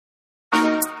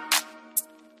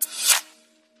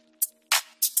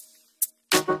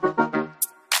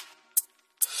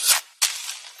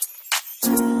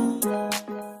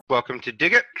Welcome to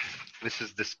Dig It. This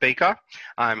is the speaker.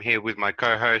 I'm here with my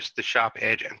co-host, the Sharp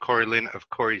Edge, and Corey Lynn of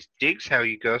Corey's Digs. How are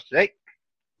you guys today?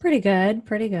 Pretty good.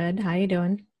 How you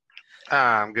doing?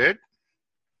 I'm good.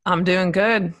 I'm doing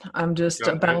good. I'm just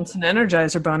a bouncing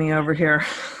Energizer bunny over here.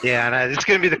 Yeah, I know. It's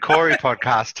going to be the Corey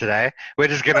podcast today. We're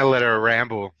just going to let her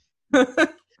ramble.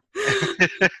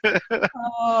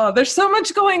 Oh, there's so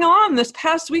much going on. This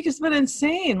past week has been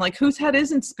insane. Like, whose head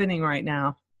isn't spinning right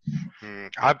now?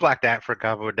 I blacked out for a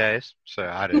couple of days, so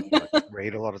I didn't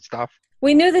read a lot of stuff.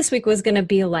 We knew this week was going to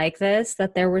be like this,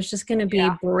 that there was just going to be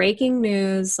breaking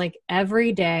news like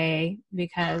every day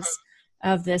because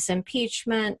of this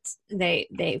impeachment.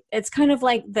 It's kind of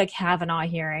like the Kavanaugh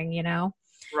hearing, you know?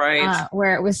 Right.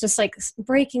 Where it was just like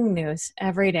breaking news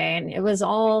every day. And it was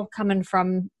all coming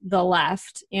from the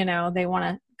left. You know, they want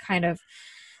to kind of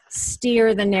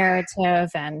steer the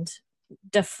narrative and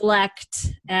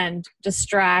deflect and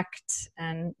distract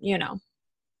and, you know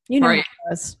right. How it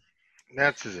goes.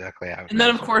 That's exactly how it And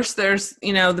then, of course, there's,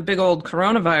 the big old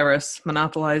coronavirus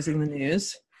monopolizing the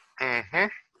news. Mm-hmm.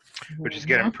 Which is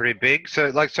getting pretty big.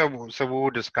 So we'll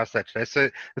discuss that today. So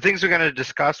the things we're going to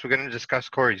discuss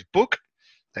Corey's book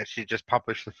that she just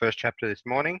published the first chapter this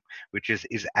morning, which is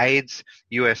AIDS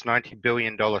US $90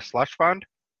 billion slush fund.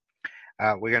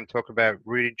 We're going to talk about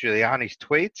Rudy Giuliani's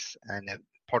tweets and a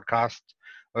podcast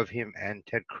of him and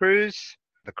Ted Cruz,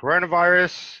 the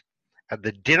coronavirus,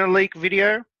 the dinner leak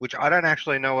video, which I don't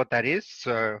actually know what that is,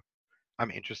 so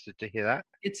I'm interested to hear that.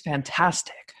 It's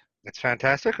fantastic. It's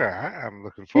fantastic. All right, I'm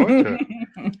looking forward to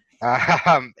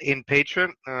it.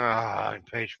 Impeachment,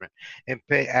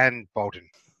 and Bolton.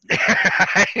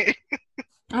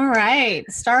 All right,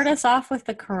 start us off with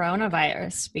the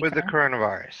coronavirus speaker. With the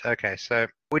coronavirus. Okay, so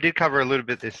we did cover a little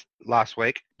bit this last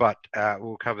week, but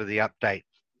we'll cover the update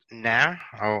now.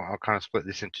 I'll kind of split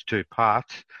this into two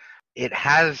parts. It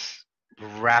has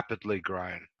rapidly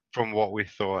grown from what we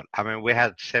thought. I mean, we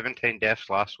had 17 deaths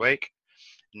last week.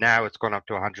 Now it's gone up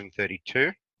to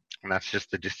 132, and that's just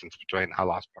the distance between our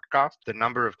last podcast. The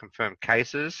number of confirmed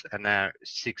cases are now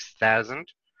 6,000,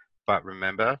 but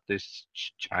remember, this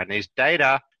Chinese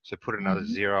data, so put another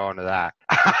zero onto that.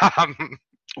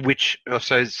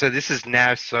 So this is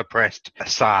now suppressed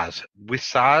SARS. With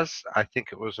SARS, I think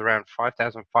it was around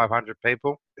 5,500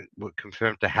 people were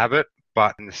confirmed to have it,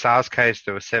 but in the SARS case,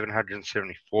 there were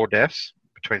 774 deaths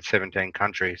between 17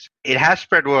 countries. It has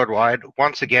spread worldwide.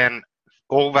 Once again,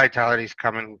 all fatalities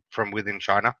coming from within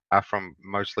China, from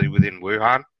mostly within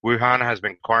Wuhan. Wuhan has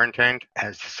been quarantined,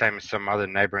 as the same as some other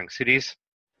neighboring cities.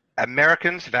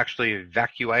 Americans have actually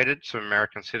evacuated some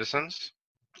American citizens,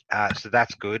 so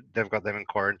that's good. They've got them in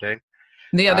quarantine.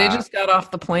 Yeah, they just got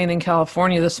off the plane in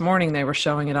California this morning. They were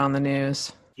showing it on the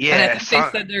news. Yeah, and I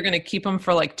think they said they're going to keep them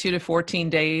for like 2 to 14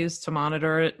 days to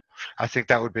monitor it. I think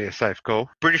that would be a safe call.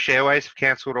 British Airways have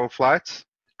cancelled all flights.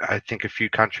 I think a few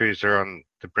countries are on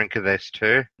the brink of this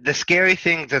too. The scary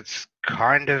thing that's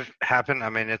kind of happened, I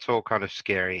mean, it's all kind of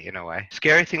scary in a way.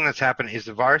 Scary thing that's happened is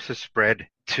the virus has spread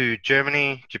to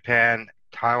Germany, Japan,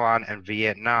 Taiwan, and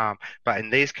Vietnam. But in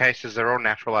these cases, they're all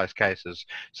naturalized cases.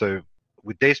 So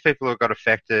with these people who got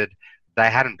affected,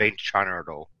 they hadn't been to China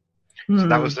at all. So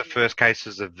that was the first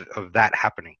cases of that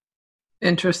happening.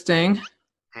 Interesting.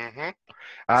 Mm-hmm.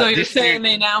 So you're saying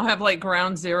they now have like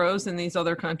ground zeros in these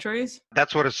other countries?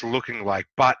 That's what it's looking like.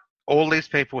 But all these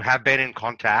people have been in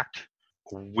contact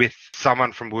with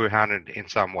someone from Wuhan in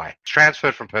some way. It's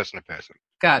transferred from person to person.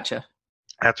 Gotcha.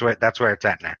 That's where it's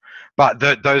at now. But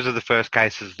those are the first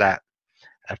cases that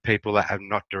of people that have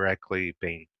not directly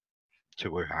been to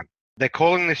Wuhan. They're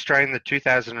calling this strain the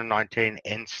 2019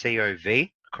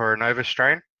 NCOV coronavirus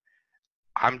strain.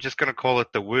 I'm just going to call it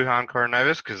the Wuhan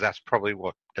coronavirus because that's probably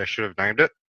what they should have named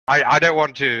it. I don't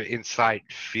want to incite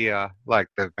fear like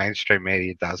the mainstream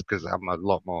media does because I'm a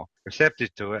lot more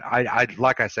receptive to it.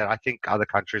 Like I said, I think other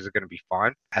countries are going to be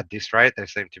fine at this rate. They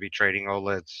seem to be treating all.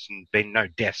 There's been no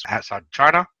deaths outside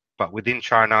China, but within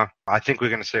China, I think we're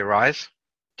going to see a rise.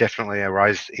 Definitely a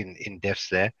rise in deaths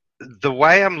there. The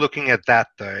way I'm looking at that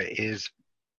though is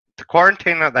the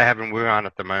quarantine that they have in Wuhan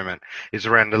at the moment is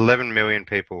around 11 million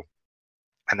people,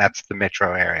 and that's the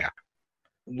metro area.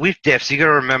 With deaths, you got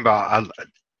to remember,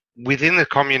 within the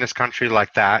communist country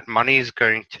like that, money is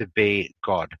going to be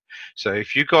God. So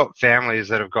if you've got families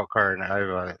that have got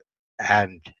corona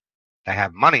and they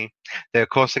have money, of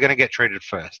course they're going to get treated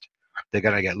first. They're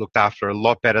going to get looked after a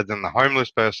lot better than the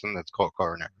homeless person that's caught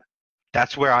corona.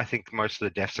 That's where I think most of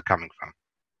the deaths are coming from.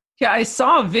 Yeah, I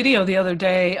saw a video the other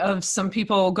day of some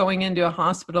people going into a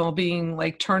hospital being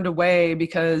like turned away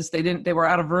because they were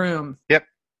out of room. Yep.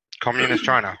 Communist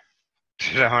China.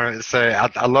 So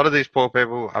a lot of these poor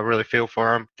people, I really feel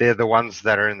for them. They're the ones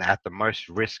that are at the most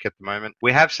risk at the moment.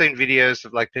 We have seen videos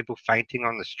of like people fainting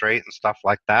on the street and stuff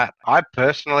like that. I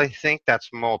personally think that's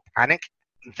more panic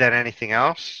than anything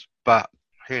else, but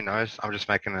who knows? I'm just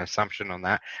making an assumption on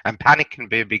that. And panic can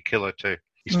be a big killer too,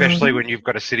 especially when you've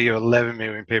got a city of 11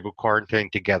 million people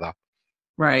quarantined together.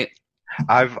 Right.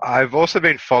 I've also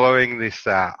been following this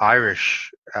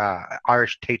Irish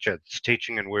teacher that's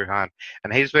teaching in Wuhan,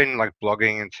 and he's been like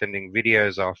blogging and sending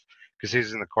videos off because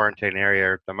he's in the quarantine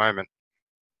area at the moment,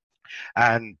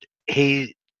 and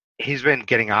he's been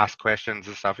getting asked questions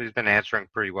and stuff. He's been answering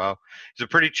pretty well. He's a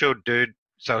pretty chilled dude,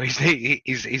 so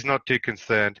he's not too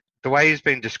concerned. The way he's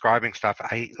been describing stuff,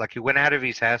 he went out of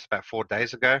his house about 4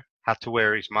 days ago, had to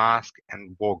wear his mask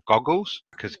and wore goggles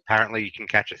because apparently you can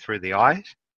catch it through the eyes.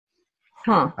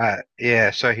 Huh.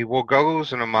 Yeah, so he wore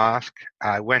goggles and a mask,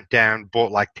 went down,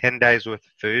 bought like 10 days worth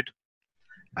of food,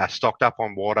 stocked up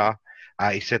on water.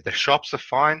 He said the shops are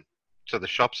fine, so the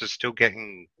shops are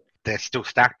they're still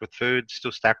stacked with food,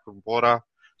 still stacked with water,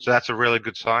 so that's a really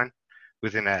good sign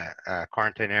within a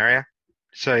quarantine area.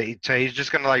 So he's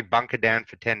just going to like bunker down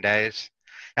for 10 days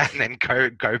and then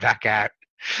go back out,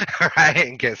 right,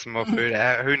 and get some more food.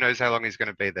 Who knows how long he's going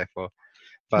to be there for.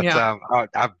 But Yeah.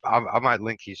 I might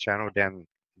link his channel down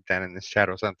in this chat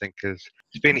or something because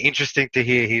it's been interesting to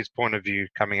hear his point of view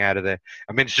coming out of there.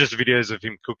 I mean, it's just videos of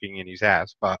him cooking in his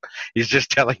house, but he's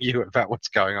just telling you about what's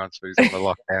going on. So he's on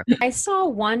the lockdown. I saw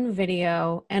one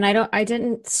video, and I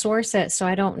didn't source it, so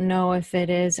I don't know if it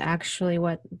is actually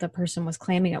what the person was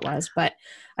claiming it was. But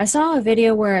I saw a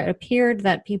video where it appeared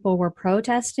that people were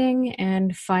protesting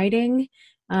and fighting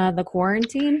the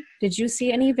quarantine. Did you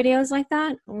see any videos like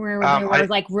that where there was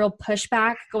like real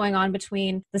pushback going on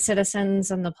between the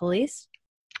citizens and the police?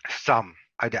 Some.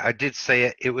 I did see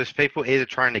it. It was people either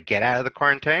trying to get out of the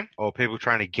quarantine or people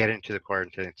trying to get into the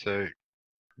quarantine. So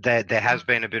there has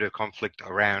been a bit of conflict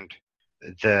around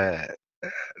the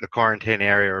quarantine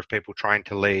area of people trying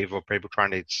to leave or people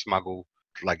trying to smuggle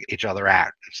like each other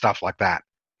out and stuff like that.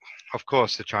 Of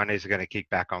course, the Chinese are going to kick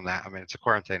back on that. I mean, it's a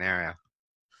quarantine area.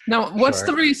 Now, what's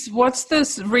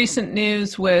this recent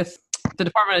news with the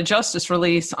Department of Justice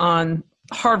release on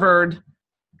Harvard?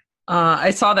 I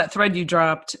saw that thread you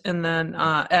dropped and then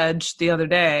Edge the other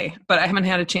day, but I haven't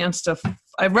had a chance to.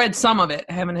 I've read some of it.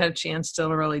 I haven't had a chance to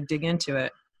really dig into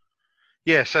it.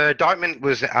 Yeah, so indictment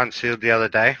was unsealed the other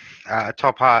day. A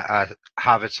top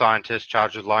Harvard scientist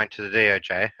charged with lying to the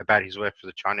DOJ about his work for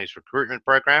the Chinese recruitment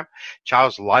program,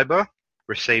 Charles Leiber,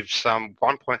 received some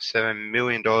 $1.7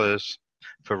 million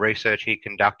for research he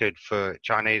conducted for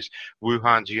Chinese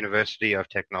Wuhan's University of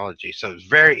Technology. So it's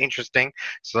very interesting.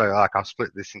 So I'll split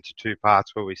this into two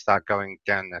parts where we start going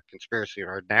down the conspiracy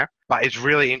road now. But it's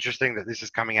really interesting that this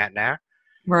is coming out now.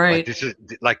 Right.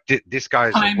 This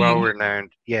guy's a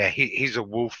well-renowned. Yeah, he's a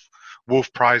Wolf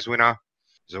Prize winner.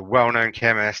 He's a well-known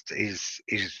chemist. He's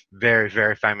very,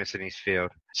 very famous in his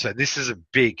field. So this is a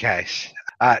big case.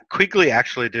 Quigley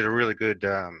actually did a really good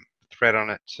thread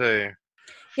on it too.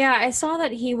 Yeah, I saw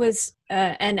that he was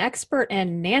an expert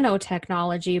in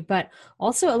nanotechnology, but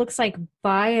also it looks like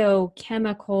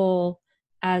biochemical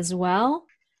as well.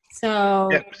 So,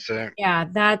 yeah,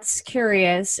 that's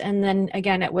curious. And then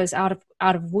again, it was out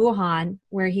of Wuhan,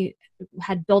 where he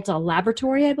had built a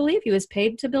laboratory, I believe. He was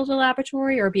paid to build a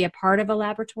laboratory or be a part of a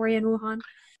laboratory in Wuhan.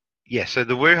 Yeah, so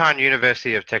the Wuhan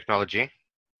University of Technology,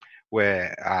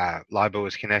 where Leiber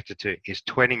was connected to, is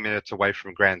 20 minutes away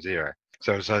from Ground Zero.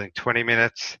 So it's only 20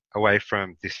 minutes away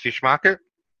from this fish market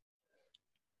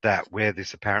where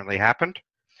this apparently happened.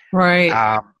 Right.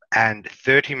 And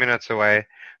 30 minutes away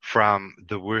from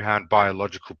the Wuhan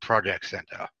Biological Project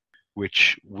Center,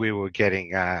 which we were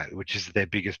getting, which is their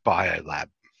biggest bio lab.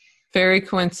 Very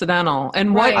coincidental.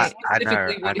 And right.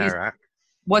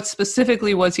 What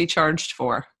specifically was he charged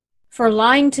for? For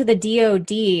lying to the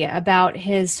DOD about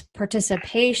his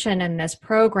participation in this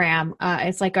program.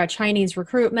 It's like a Chinese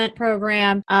recruitment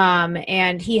program,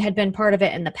 and he had been part of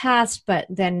it in the past, but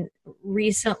then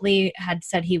recently had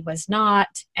said he was not,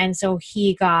 and so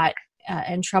he got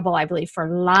in trouble, I believe, for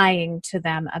lying to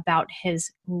them about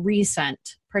his recent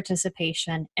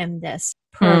participation in this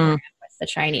program with the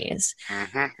Chinese.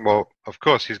 Mm-hmm. Well, of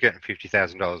course, he's getting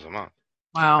 $50,000 a month.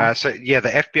 Wow. So yeah, the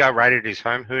FBI raided his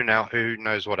home. Who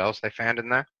knows what else they found in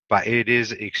there? But it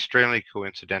is extremely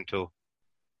coincidental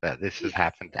that this has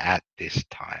happened at this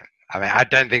time. I mean, I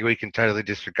don't think we can totally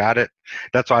disregard it.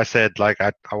 That's why I said,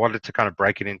 I wanted to kind of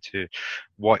break it into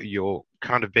what you're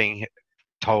kind of being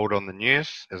told on the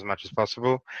news as much as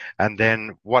possible, and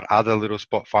then what other little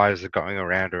spot fires are going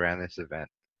around this event.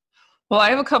 Well, I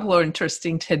have a couple of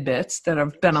interesting tidbits that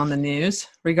have been on the news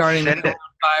regarding the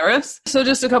coronavirus. So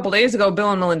just a couple days ago,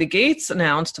 Bill and Melinda Gates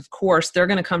announced, of course, they're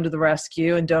going to come to the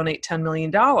rescue and donate $10 million,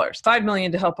 $5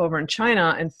 million to help over in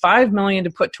China, and $5 million to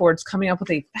put towards coming up with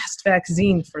a fast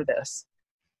vaccine for this.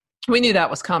 We knew that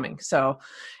was coming. So,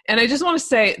 and I just want to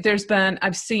say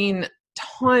I've seen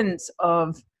tons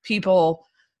of people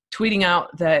tweeting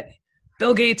out that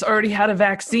Bill Gates already had a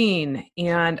vaccine,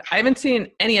 and I haven't seen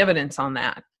any evidence on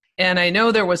that. And I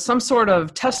know there was some sort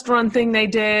of test run thing they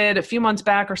did a few months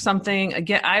back or something.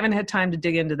 Again, I haven't had time to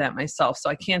dig into that myself, so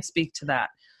I can't speak to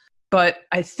that. But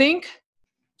I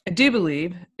do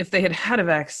believe if they had had a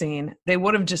vaccine, they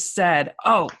would have just said,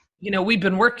 oh, we've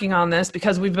been working on this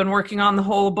because we've been working on the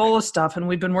whole Ebola stuff, and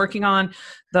we've been working on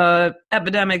the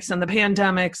epidemics and the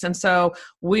pandemics, and so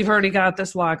we've already got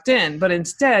this locked in. But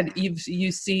instead,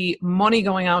 you see money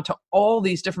going out to all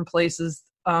these different places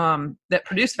that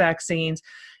produce vaccines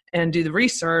and do the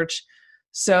research.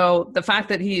 So the fact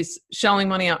that he's shelling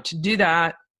money out to do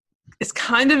that is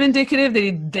kind of indicative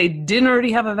that they didn't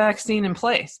already have a vaccine in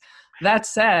place. That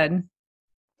said,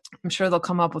 I'm sure they'll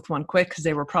come up with one quick because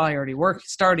they were probably already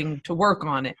starting to work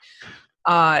on it.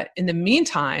 In the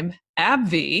meantime,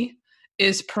 AbbVie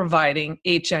is providing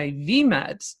HIV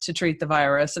meds to treat the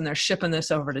virus, and they're shipping this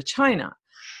over to China.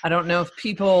 I don't know if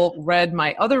people read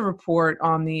my other report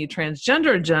on the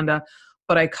transgender agenda,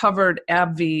 but I covered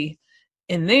AbbVie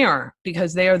in there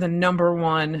because they are the number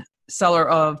one seller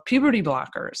of puberty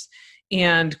blockers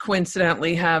and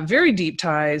coincidentally have very deep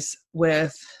ties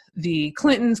with the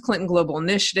Clinton Global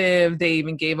Initiative. They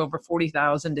even gave over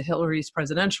 $40,000 to Hillary's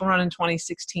presidential run in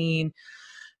 2016.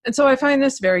 And so I find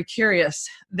this very curious.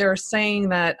 They're saying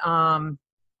that,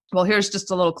 well, here's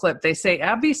just a little clip. They say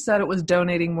AbbVie said it was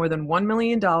donating more than $1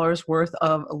 million worth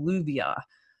of Illuvia.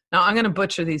 Now, I'm going to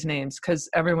butcher these names because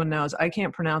everyone knows I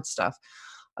can't pronounce stuff.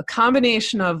 A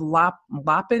combination of lopinavir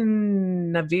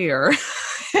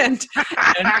and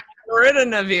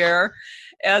ritonavir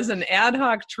as an ad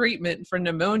hoc treatment for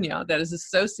pneumonia that is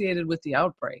associated with the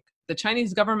outbreak. The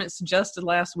Chinese government suggested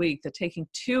last week that taking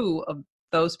 2 of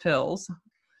those pills,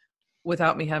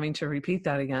 without me having to repeat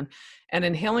that again, and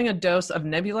inhaling a dose of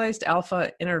nebulized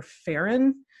alpha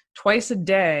interferon twice a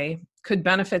day could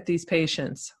benefit these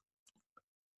patients.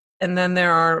 And then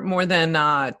there are more than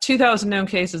 2,000 known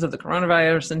cases of the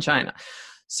coronavirus in China.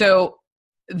 So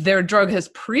their drug has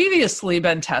previously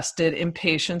been tested in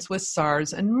patients with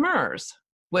SARS and MERS,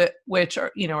 which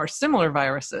are similar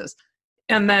viruses.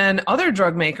 And then other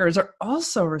drug makers are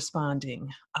also responding.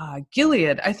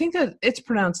 Gilead, I think that it's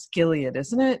pronounced Gilead,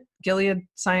 isn't it? Gilead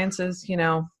Sciences,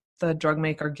 the drug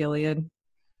maker Gilead.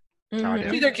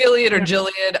 Mm-hmm. Either Gilead or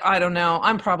Gilead, I don't know.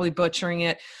 I'm probably butchering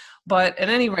it. But at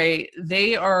any rate,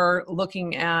 they are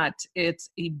looking at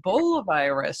its Ebola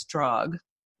virus drug,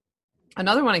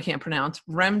 another one I can't pronounce,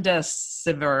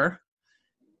 remdesivir,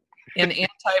 an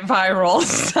antiviral.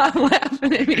 Stop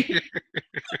laughing at me.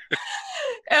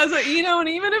 And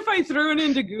even if I threw it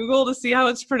into Google to see how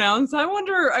it's pronounced, I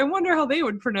wonder how they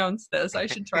would pronounce this. I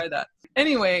should try that.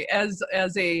 Anyway, as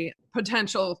a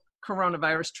potential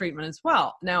coronavirus treatment as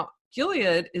well. Now,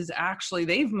 Gilead is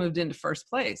they've moved into first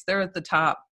place. They're at the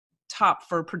top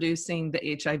for producing the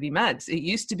HIV meds. It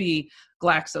used to be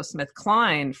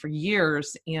GlaxoSmithKline for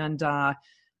years, and I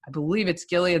believe it's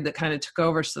Gilead that kind of took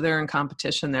over, so they're in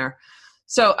competition there.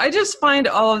 So I just find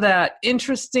all of that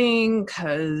interesting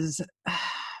because,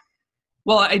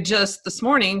 well, I just this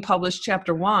morning published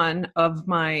chapter 1 of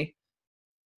my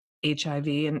HIV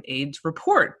and AIDS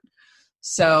report.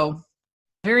 So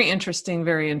very interesting,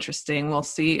 very interesting. We'll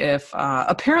see if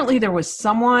apparently there was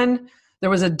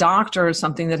a doctor or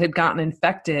something that had gotten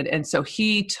infected, and so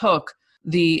he took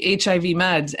the HIV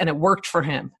meds and it worked for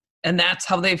him. And that's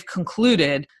how they've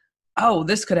concluded, oh,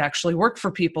 this could actually work for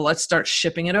people. Let's start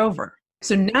shipping it over.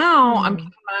 So now I'm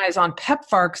keeping my eyes on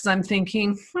PEPFAR because I'm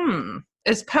thinking,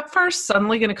 is PEPFAR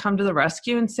suddenly going to come to the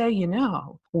rescue and say,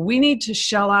 we need to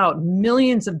shell out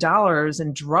millions of dollars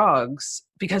in drugs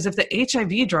because if the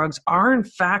HIV drugs are in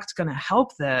fact going to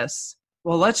help this,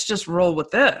 well, let's just roll with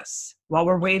this while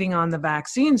we're waiting on the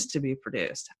vaccines to be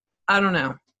produced. I don't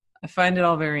know. I find it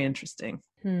all very interesting.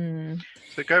 So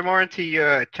go more into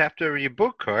your chapter of your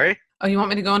book, Corey. Oh, you want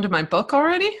me to go into my book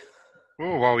already?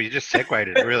 Oh, well, you just segued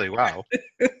it really well.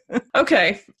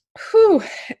 Okay. Whew.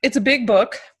 It's a big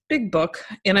book,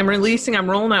 and I'm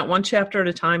rolling out one chapter at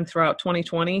a time throughout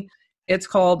 2020. It's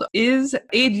called, Is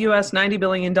Aid US $90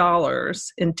 billion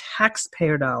in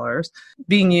taxpayer dollars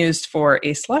being used for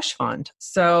a slush fund?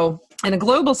 So, and a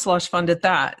global slush fund at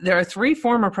that. There are 3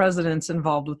 former presidents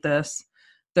involved with this.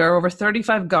 There are over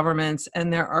 35 governments,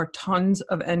 and there are tons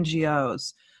of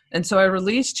NGOs. And so I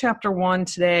released chapter 1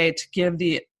 today to give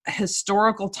the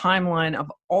historical timeline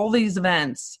of all these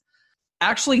events,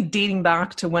 actually dating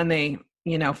back to when they,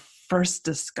 first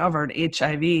discovered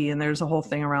HIV. And there's a whole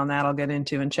thing around that I'll get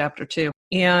into in chapter 2.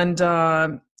 And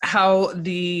how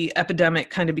the epidemic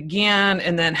kind of began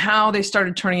and then how they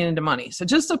started turning it into money. So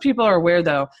just so people are aware,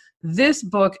 though, this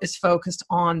book is focused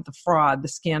on the fraud, the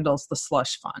scandals, the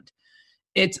slush fund.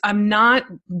 I'm not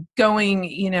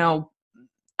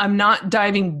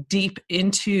diving deep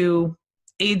into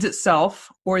AIDS itself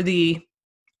or the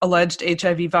alleged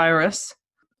HIV virus.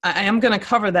 I am going to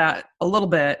cover that a little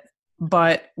bit,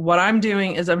 but what I'm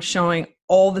doing is I'm showing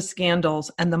all the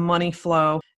scandals and the money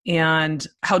flow and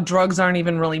how drugs aren't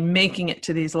even really making it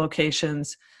to these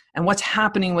locations and what's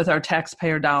happening with our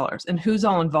taxpayer dollars and who's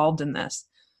all involved in this.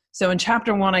 So in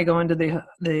chapter 1, I go into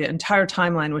the entire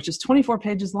timeline, which is 24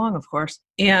 pages long, of course,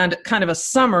 and kind of a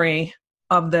summary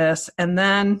of this. And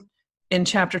then in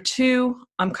chapter 2,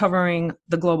 I'm covering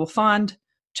the Global Fund.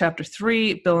 Chapter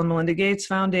 3, Bill and Melinda Gates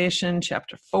Foundation.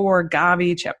 Chapter 4,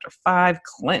 Gavi. Chapter 5,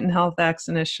 Clinton Health Acts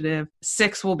Initiative.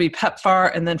 6 will be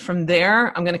PEPFAR. And then from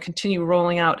there, I'm going to continue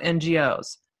rolling out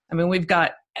NGOs. I mean, we've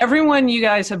got everyone you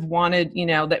guys have wanted,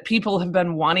 that people have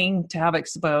been wanting to have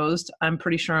exposed. I'm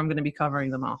pretty sure I'm going to be covering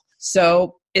them all.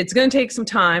 So it's going to take some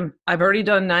time. I've already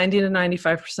done 90 to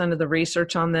 95% of the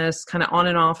research on this, kind of on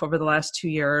and off over the last 2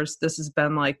 years. This has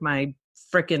been like my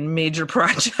freaking major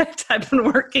project I've been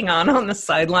working on the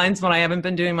sidelines when I haven't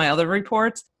been doing my other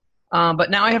reports.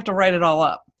 But now I have to write it all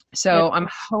up. So I'm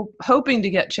hoping to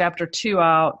get chapter 2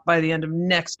 out by the end of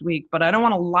next week, but I don't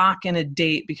want to lock in a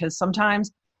date because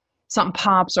sometimes something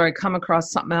pops or I come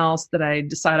across something else that I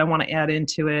decide I want to add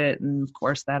into it. And of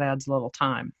course that adds a little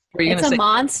time. It's a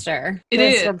monster,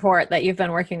 this report that you've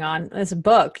been working on, this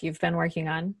book you've been working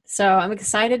on. So I'm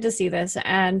excited to see this.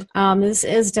 And this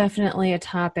is definitely a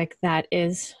topic that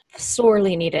is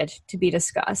sorely needed to be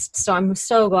discussed. So I'm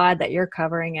so glad that you're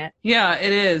covering it. Yeah,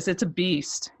 it is. It's a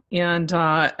beast. And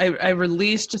I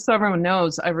released, just so everyone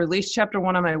knows, I released chapter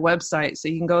 1 on my website. So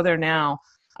you can go there now.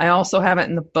 I also have it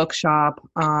in the bookshop.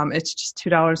 It's just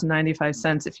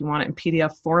 $2.95 if you want it in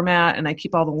PDF format. And I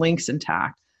keep all the links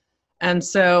intact. And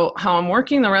so how I'm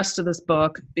working the rest of this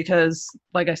book, because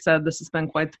like I said, this has been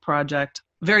quite the project,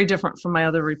 very different from my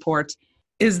other reports,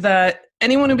 is that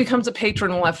anyone who becomes a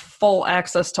patron will have full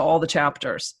access to all the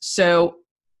chapters. So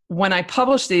when I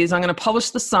publish these, I'm going to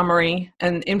publish the summary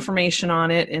and information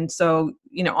on it. And so,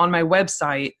 on my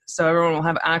website, so everyone will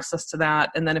have access to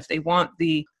that. And then if they want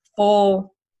the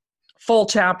full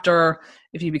chapter,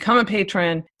 if you become a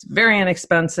patron, it's very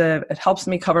inexpensive. It helps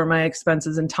me cover my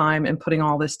expenses and time in putting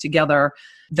all this together.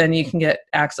 Then you can get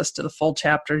access to the full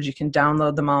chapters. You can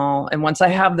download them all. And once I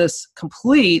have this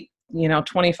complete,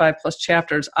 25 plus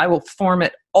chapters, I will form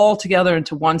it all together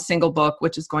into one single book,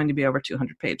 which is going to be over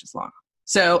 200 pages long.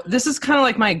 So this is kind of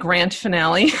like my grand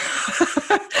finale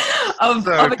of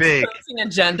exposing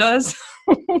agendas.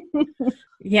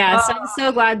 Yes, I'm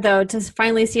so glad though to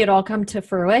finally see it all come to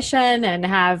fruition and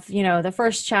have, the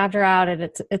first chapter out, and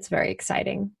it's very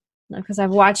exciting because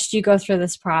I've watched you go through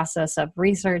this process of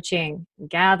researching,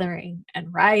 gathering,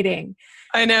 and writing.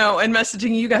 I know, and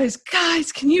messaging you guys,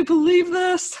 can you believe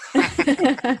this?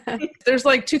 There's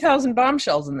like 2,000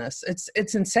 bombshells in this.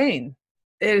 It's insane.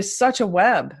 It is such a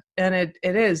web, and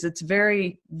it's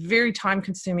very, very time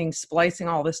consuming splicing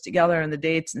all this together and the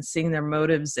dates and seeing their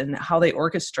motives and how they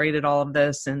orchestrated all of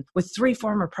this. And with 3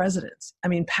 former presidents,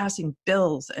 passing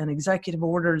bills and executive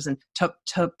orders and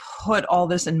to put all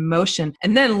this in motion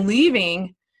and then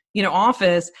leaving,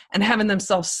 office and having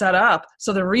themselves set up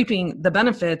so they're reaping the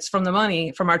benefits from the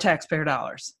money from our taxpayer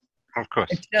dollars. Of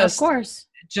course. Of course.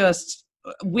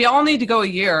 We all need to go a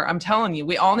year. I'm telling you,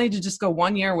 we all need to just go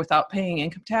 1 year without paying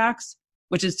income tax,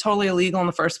 which is totally illegal in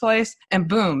the first place. And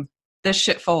boom, this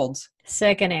shit folds.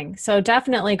 Sickening. So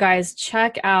definitely, guys,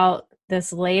 check out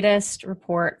this latest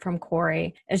report from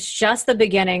Corey. It's just the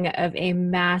beginning of a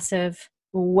massive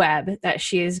web that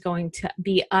she is going to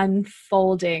be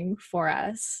unfolding for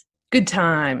us. Good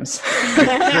times.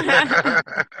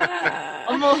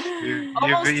 almost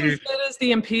as good as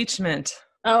the impeachment.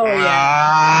 Oh,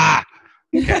 yeah.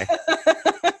 Okay.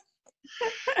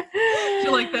 Do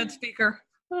you like that, Speaker?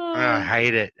 I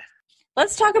hate it.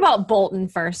 Let's talk about Bolton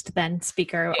first, then,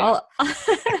 Speaker.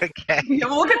 Okay. Yeah,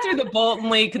 we'll get through the Bolton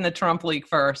leak and the Trump leak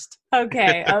first.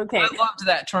 Okay. I loved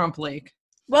that Trump leak.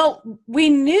 Well, we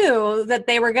knew that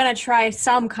they were going to try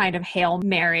some kind of Hail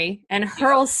Mary and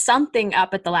hurl something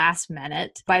up at the last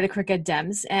minute by the crooked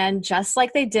Dems, and just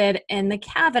like they did in the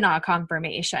Kavanaugh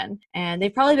confirmation. And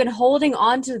they've probably been holding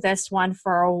on to this one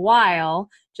for a while,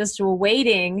 just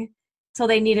waiting till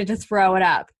they needed to throw it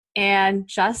up. And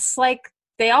just like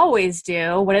they always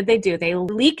do, what did they do? They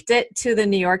leaked it to the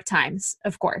New York Times,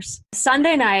 of course.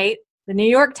 Sunday night, the New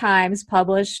York Times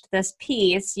published this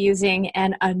piece using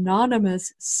an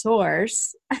anonymous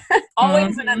source,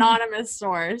 always an anonymous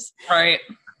source, right,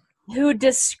 who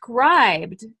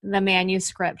described the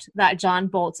manuscript that John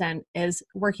Bolton is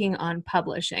working on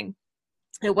publishing.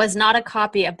 It was not a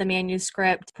copy of the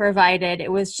manuscript provided.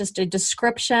 It was just a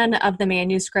description of the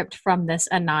manuscript from this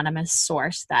anonymous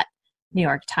source that New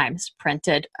York Times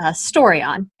printed a story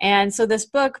on. And so this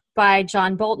book by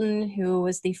John Bolton, who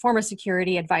was the former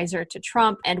security advisor to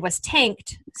Trump and was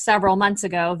tanked several months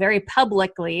ago very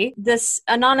publicly, this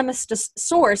anonymous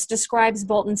source describes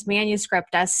Bolton's manuscript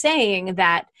as saying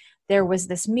that there was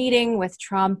this meeting with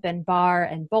Trump and Barr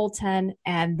and Bolton,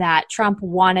 and that Trump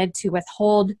wanted to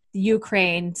withhold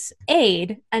Ukraine's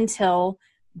aid until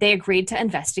they agreed to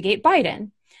investigate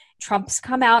Biden. Trump's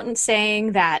come out and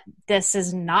saying that this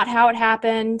is not how it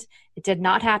happened. It did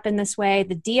not happen this way.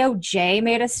 The DOJ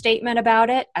made a statement about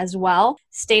it as well,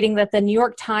 stating that the New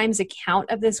York Times account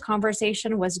of this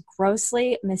conversation was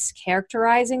grossly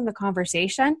mischaracterizing the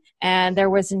conversation, and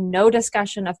there was no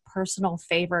discussion of personal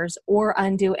favors or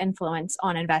undue influence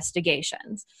on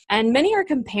investigations. And many are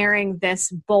comparing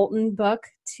this Bolton book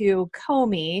to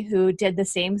Comey, who did the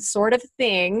same sort of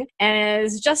thing, and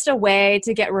is just a way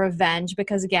to get revenge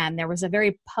because, again, there was a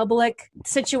very public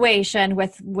situation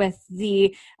with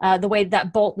the way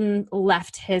that Bolton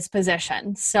left his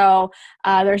position. So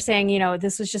they're saying,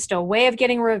 this was just a way of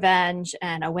getting revenge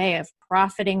and a way of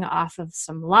profiting off of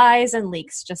some lies and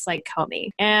leaks, just like Comey.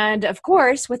 And of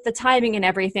course, with the timing and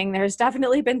everything, there's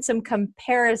definitely been some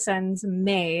comparisons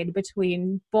made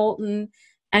between Bolton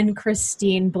and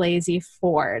Christine Blasey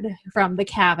Ford from the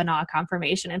Kavanaugh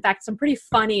confirmation. In fact, some pretty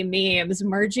funny memes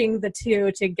merging the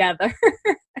two together.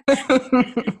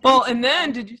 Well, and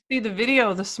then did you see the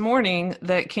video this morning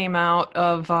that came out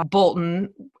of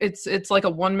Bolton? It's like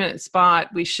a 1-minute spot.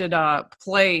 We should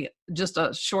play just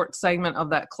a short segment of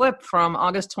that clip from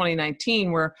August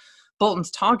 2019 where Bolton's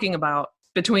talking about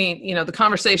the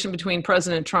conversation between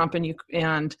President Trump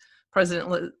and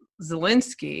President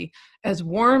Zelensky as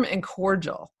warm and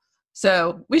cordial.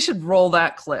 So we should roll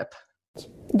that clip.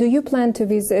 Do you plan to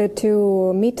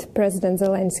meet President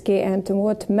Zelensky, and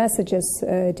what messages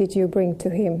did you bring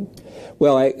to him?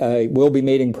 Well, I will be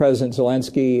meeting President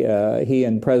Zelensky. He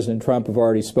and President Trump have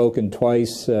already spoken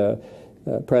twice.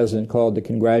 President called to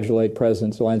congratulate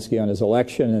President Zelensky on his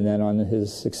election and then on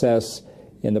his success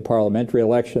in the parliamentary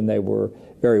election. They were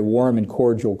very warm and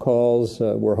cordial calls.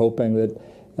 We're hoping that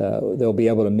they'll be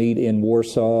able to meet in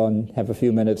Warsaw and have a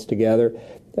few minutes together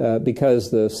because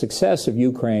the success of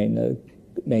Ukraine,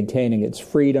 maintaining its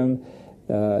freedom,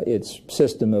 its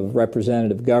system of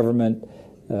representative government,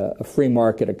 a free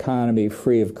market economy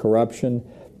free of corruption,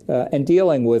 and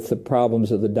dealing with the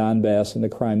problems of the Donbass and the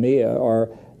Crimea are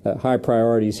high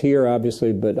priorities here,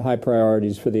 obviously, but high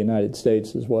priorities for the United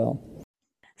States as well.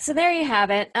 So there you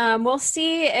have it. We'll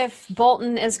see if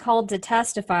Bolton is called to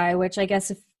testify, which I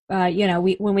guess if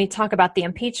when we talk about the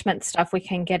impeachment stuff, we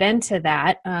can get into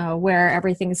that, where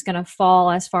everything's going to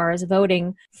fall as far as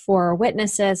voting for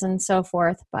witnesses and so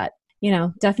forth. But,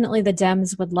 definitely the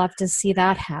Dems would love to see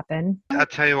that happen. I'll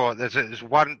tell you what, there's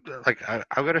one, I've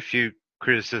got a few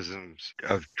criticisms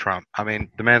of Trump. I mean,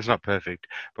 the man's not perfect,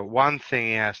 but one thing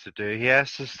he has to do, he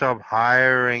has to stop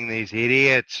hiring these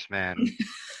idiots, man.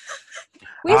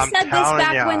 We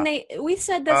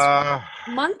said this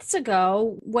months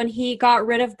ago when he got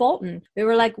rid of Bolton. We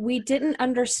were like, we didn't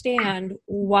understand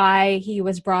why he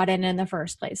was brought in the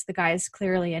first place. The guy is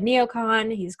clearly a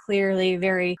neocon. He's clearly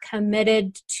very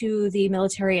committed to the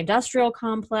military-industrial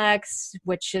complex,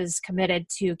 which is committed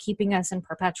to keeping us in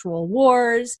perpetual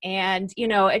wars. And,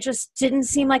 it just didn't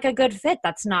seem like a good fit.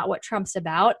 That's not what Trump's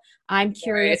about. I'm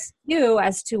curious too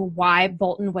as to why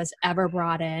Bolton was ever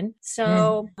brought in.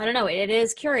 So I don't know. It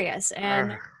is curious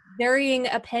and varying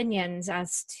opinions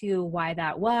as to why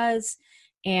that was,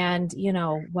 and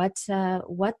what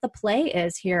the play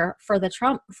is here for the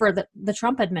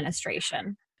Trump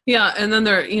administration. Yeah, and then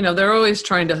they're always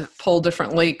trying to pull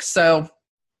different leaks. So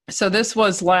this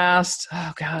was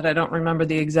I don't remember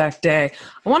the exact day.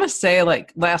 I want to say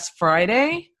last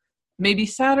Friday, maybe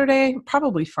Saturday,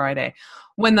 probably Friday,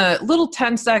 when the little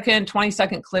 10-second,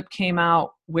 20-second clip came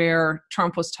out where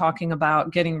Trump was talking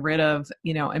about getting rid of,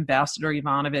 Ambassador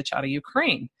Ivanovich out of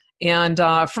Ukraine. And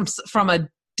from a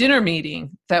dinner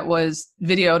meeting that was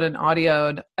videoed and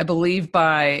audioed, I believe,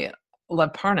 by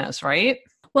Lev Parnas, right?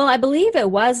 Well, I believe it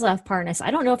was Lev Parnas.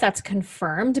 I don't know if that's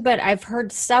confirmed, but I've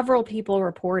heard several people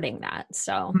reporting that.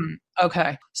 So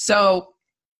Okay. So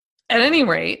at any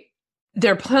rate,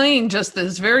 they're playing just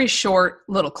this very short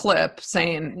little clip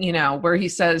saying, where he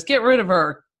says, get rid of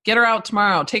her, get her out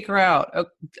tomorrow, take her out.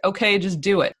 Okay, just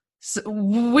do it. So,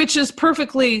 which is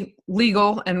perfectly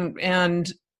legal.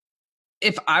 And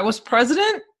if I was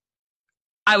president,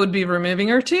 I would be removing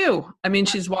her too. I mean,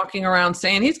 she's walking around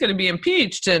saying he's going to be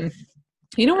impeached, and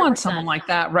you don't want someone like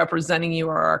that representing you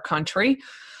or our country.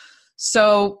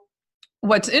 So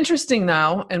what's interesting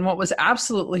now, and what was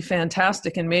absolutely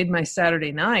fantastic and made my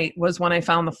Saturday night, was when I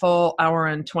found the full hour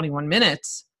and 21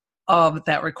 minutes of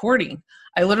that recording.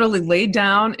 I literally laid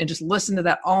down and just listened to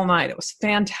that all night. It was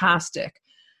fantastic.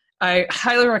 I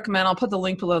highly recommend, I'll put the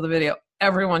link below the video.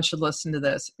 Everyone should listen to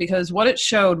this, because what it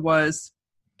showed was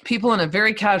people in a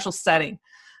very casual setting.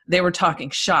 They were talking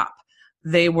shop.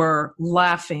 They were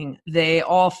laughing. They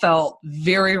all felt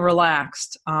very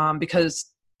relaxed because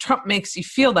Trump makes you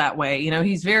feel that way.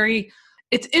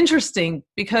 It's interesting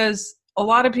because a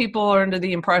lot of people are under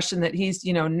the impression that he's,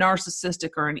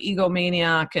 narcissistic or an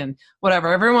egomaniac and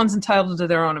whatever. Everyone's entitled to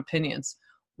their own opinions.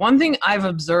 One thing I've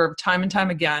observed time and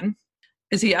time again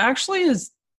is he actually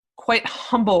is quite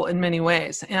humble in many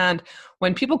ways. And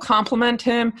when people compliment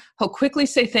him, he'll quickly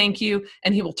say thank you,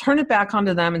 and he will turn it back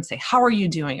onto them and say, how are you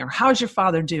doing? Or how's your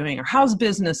father doing? Or how's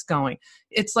business going?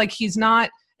 It's like he's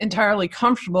not entirely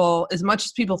comfortable as much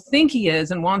as people think he is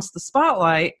and wants the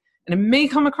spotlight. And it may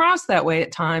come across that way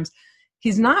at times.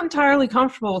 He's not entirely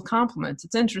comfortable with compliments.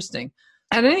 It's interesting.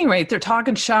 At any rate, they're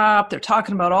talking shop. They're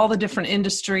talking about all the different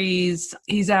industries.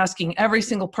 He's asking every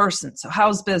single person, so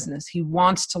how's business? He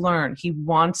wants to learn. He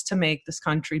wants to make this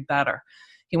country better.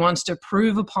 He wants to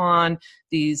improve upon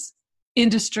these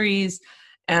industries,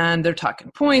 and they're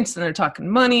talking points and they're talking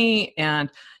money and,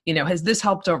 has this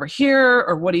helped over here?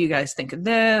 Or what do you guys think of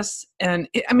this? And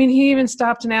he even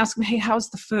stopped and asked him, hey, how's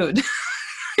the food?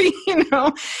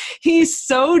 He's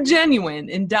so genuine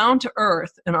and down to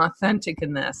earth and authentic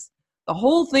in this. The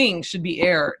whole thing should be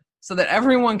aired so that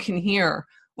everyone can hear,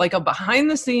 like a behind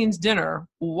the scenes dinner,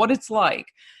 what it's like.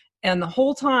 And the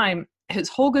whole time, his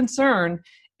whole concern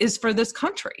is for this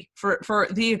country, for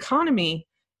the economy,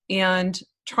 and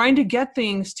trying to get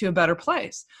things to a better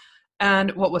place.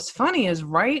 And what was funny is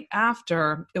right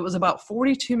after, it was about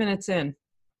 42 minutes in,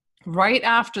 right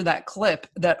after that clip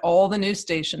that all the news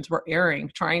stations were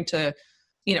airing, trying to,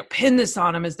 pin this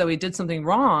on him as though he did something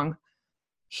wrong,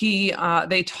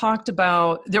 they talked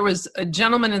about, there was a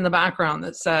gentleman in the background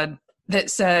that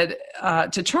said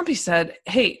to Trump, he said,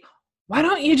 hey, why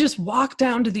don't you just walk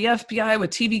down to the FBI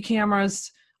with TV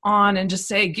cameras on and just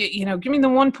say, give me the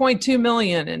 1.2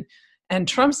 million. And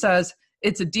Trump says,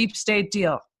 it's a deep state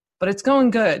deal, but it's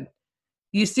going good.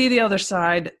 You see the other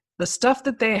side, the stuff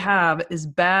that they have is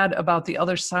bad about the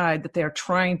other side that they are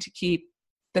trying to keep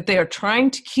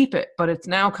it, but it's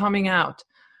now coming out.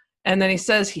 And then he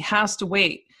says he has to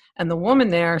wait. And the woman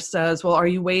there says, well, are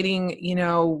you waiting,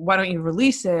 why don't you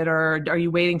release it? Or are you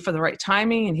waiting for the right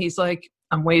timing? And he's like,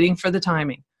 I'm waiting for the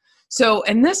timing. So,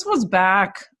 and this was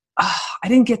back, I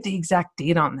didn't get the exact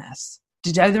date on this.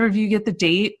 Did either of you get the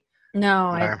date? No,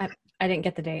 I didn't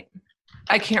get the date.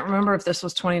 I can't remember if this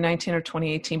was 2019 or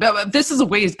 2018, but this is a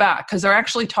ways back because they're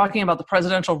actually talking about the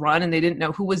presidential run and they didn't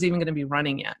know who was even going to be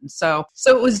running yet. And so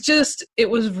it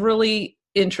was really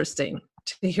interesting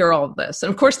to hear all of this.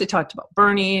 And of course they talked about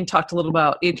Bernie and talked a little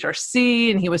about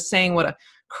HRC, and he was saying what a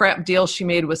crap deal she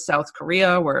made with South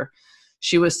Korea, where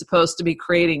she was supposed to be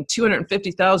creating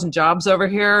 250,000 jobs over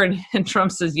here. And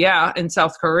Trump says, yeah, in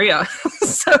South Korea.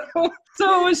 so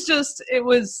it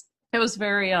was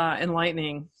very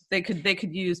enlightening. They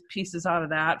could use pieces out of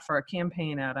that for a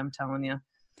campaign ad, I'm telling you.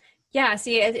 Yeah,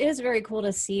 see, it is very cool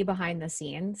to see behind the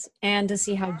scenes and to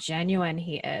see how genuine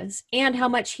he is and how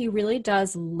much he really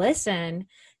does listen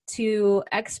to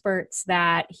experts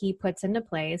that he puts into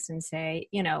place and say,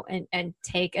 and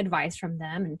take advice from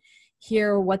them and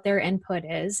hear what their input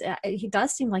is. He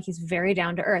does seem like he's very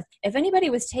down to earth. If anybody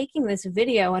was taking this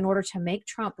video in order to make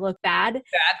Trump look bad,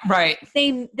 right?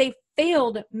 They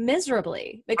failed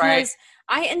miserably, because right.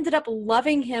 I ended up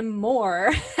loving him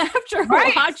more after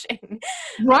watching.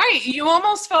 Right. You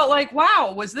almost felt like,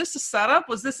 wow, was this a setup?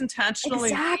 Was this intentionally?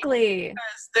 Exactly.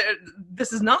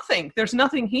 This is nothing. There's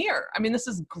nothing here. I mean, this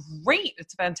is great.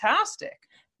 It's fantastic.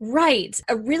 Right.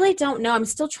 I really don't know. I'm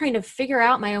still trying to figure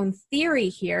out my own theory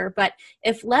here. But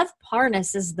if Lev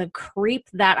Parnas is the creep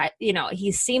that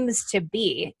he seems to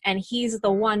be, and he's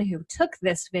the one who took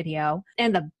this video,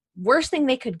 and the worst thing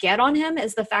they could get on him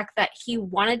is the fact that he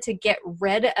wanted to get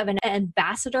rid of an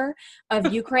ambassador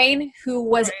of Ukraine who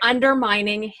was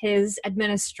undermining his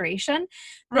administration,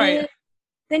 then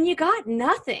you got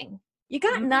nothing. You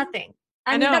got nothing.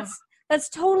 I mean, that's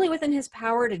totally within his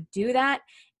power to do that.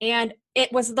 And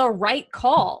it was the right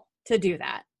call to do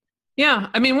that. Yeah.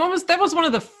 I mean, that was one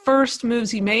of the first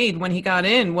moves he made when he got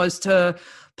in, was to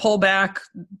pull back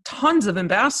tons of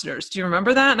ambassadors. Do you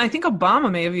remember that? And I think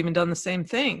Obama may have even done the same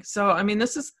thing. So, I mean,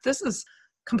 this is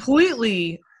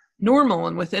completely normal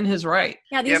and within his right.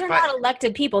 Yeah, these are not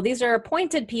elected people. These are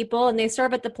appointed people, and they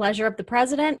serve at the pleasure of the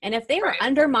president. And if they were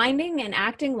undermining and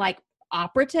acting like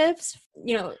operatives,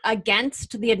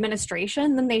 against the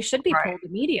administration, then they should be pulled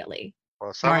immediately.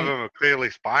 Well, some of them are clearly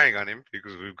spying on him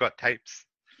because we've got tapes.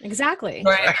 Exactly.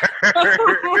 Right.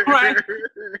 Right.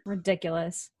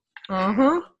 Ridiculous.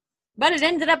 Uh-huh. But it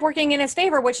ended up working in his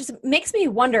favor, which makes me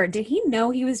wonder, did he know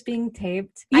he was being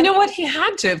taped? You know what? He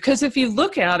had to, because if you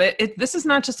look at it, this is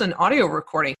not just an audio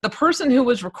recording. The person who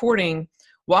was recording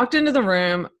walked into the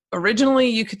room. Originally,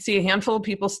 you could see a handful of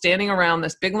people standing around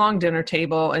this big, long dinner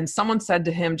table, and someone said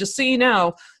to him, just so you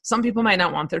know, some people might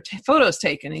not want their photos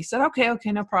taken. He said, okay,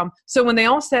 no problem. So when they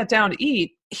all sat down to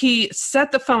eat, he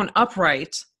set the phone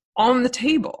upright on the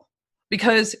table.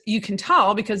 Because you can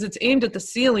tell, because it's aimed at the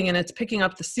ceiling and it's picking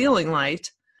up the ceiling light,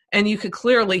 and you could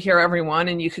clearly hear everyone,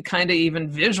 and you could kind of even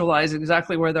visualize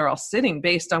exactly where they're all sitting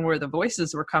based on where the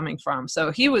voices were coming from.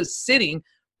 So he was sitting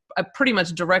pretty much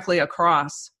directly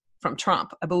across from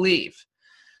Trump, I believe.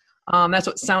 That's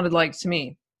what it sounded like to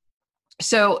me.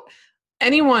 So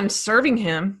anyone serving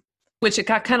him, which it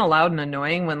got kind of loud and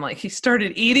annoying when he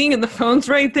started eating and the phone's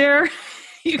right there.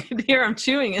 You could hear him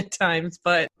chewing at times,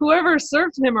 but whoever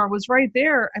served him or was right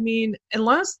there, I mean,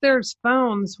 unless there's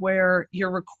phones where you're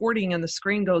recording and the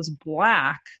screen goes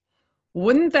black,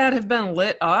 wouldn't that have been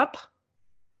lit up?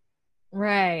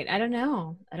 Right. I don't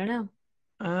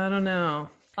know.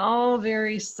 All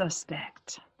very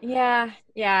suspect. Yeah.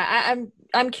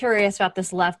 I'm curious about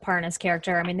this Lev Parnas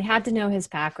character. I mean, they had to know his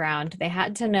background. They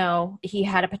had to know he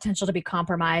had a potential to be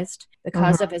compromised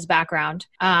because of his background.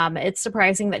 It's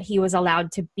surprising that he was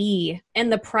allowed to be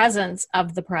in the presence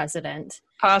of the president.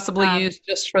 Possibly used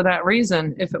just for that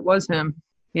reason, if it was him.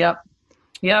 Yep.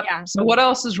 Yeah. So what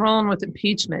else is rolling with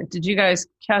impeachment? Did you guys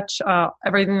catch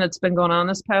everything that's been going on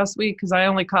this past week? Because I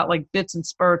only caught bits and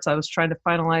spurts. I was trying to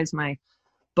finalize my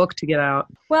book to get out.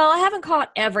 Well, I haven't caught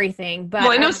everything, but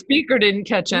I know Speaker didn't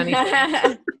catch anything.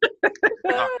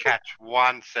 I'll catch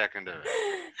 1 second of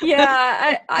it.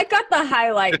 Yeah, I got the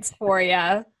highlights for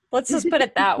you. Let's just put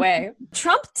it that way.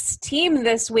 Trump's team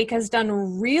this week has done a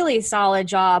really solid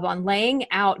job on laying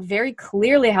out very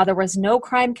clearly how there was no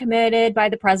crime committed by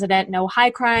the president, no high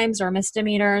crimes or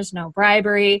misdemeanors, no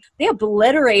bribery. They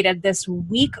obliterated this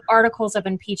weak articles of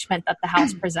impeachment that the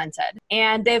House presented.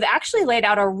 And they've actually laid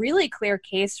out a really clear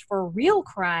case for real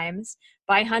crimes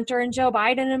by Hunter and Joe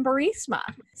Biden and Burisma.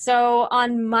 So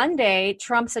on Monday,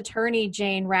 Trump's attorney,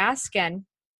 Jane Raskin,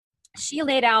 she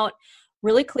laid out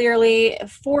really clearly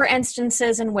 4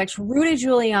 instances in which Rudy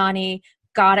Giuliani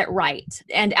got it right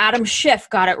and Adam Schiff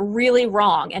got it really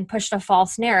wrong and pushed a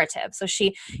false narrative. So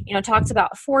she, talks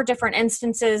about 4 different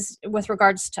instances with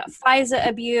regards to FISA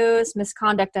abuse,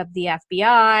 misconduct of the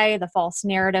FBI, the false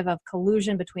narrative of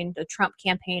collusion between the Trump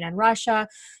campaign and Russia.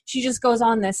 She just goes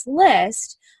on this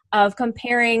list of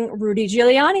comparing Rudy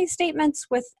Giuliani's statements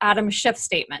with Adam Schiff's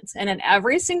statements. And in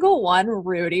every single one,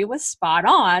 Rudy was spot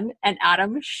on and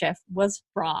Adam Schiff was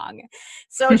wrong.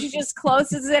 So she just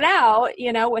closes it out,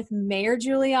 with Mayor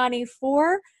Giuliani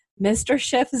 4, Mr.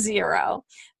 Schiff 0.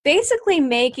 Basically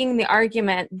making the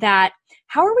argument that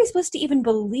how are we supposed to even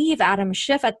believe Adam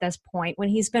Schiff at this point when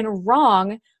he's been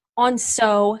wrong on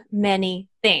so many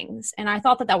things? And I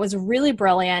thought that was really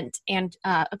brilliant and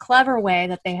a clever way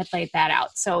that they had laid that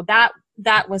out. So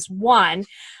that was one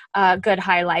good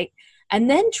highlight. And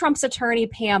then Trump's attorney,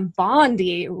 Pam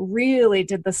Bondi, really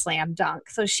did the slam dunk.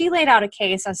 So she laid out a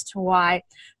case as to why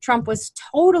Trump was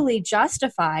totally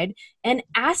justified in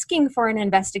asking for an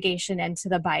investigation into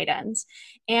the Bidens.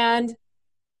 And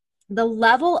the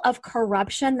level of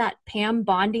corruption that Pam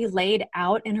Bondi laid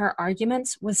out in her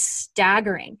arguments was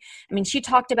staggering. I mean, she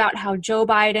talked about how Joe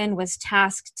Biden was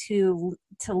tasked to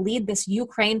lead this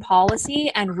Ukraine policy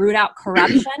and root out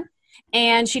corruption.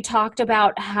 And she talked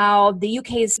about how the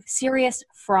UK's Serious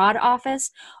Fraud Office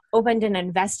opened an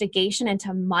investigation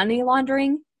into money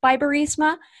laundering by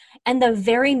Burisma. And the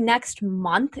very next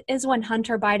month is when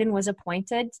Hunter Biden was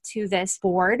appointed to this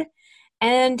board.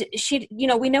 And she,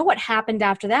 we know what happened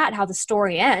after that, how the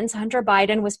story ends. Hunter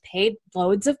Biden was paid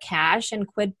loads of cash and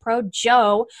quid pro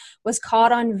Joe was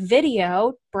caught on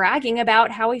video bragging about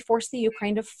how he forced the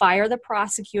Ukraine to fire the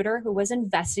prosecutor who was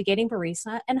investigating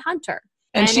Burisma and Hunter.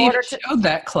 And she showed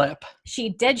that clip. She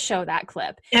did show that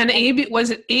clip. And was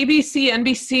it ABC,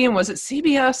 NBC, and was it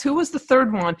CBS? Who was the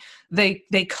third one? They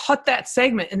cut that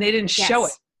segment and they didn't show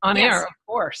it on air, of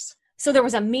course. So there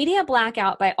was a media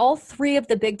blackout by all three of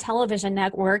the big television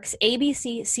networks,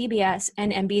 ABC, CBS,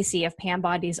 and NBC, of Pam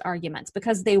Bodie's arguments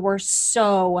because they were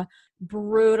so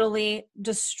brutally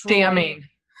destroyed. Damning.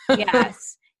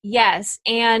 Yes. Yes.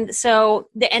 And so,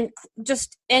 and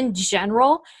just in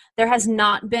general, there has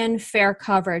not been fair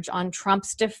coverage on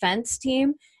Trump's defense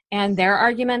team and their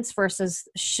arguments versus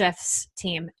Schiff's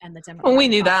team and the Democrats. Well, we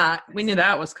knew that. We knew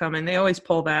that was coming. They always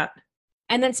pull that.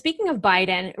 And then speaking of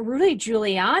Biden, Rudy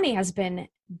Giuliani has been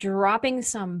dropping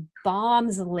some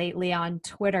bombs lately on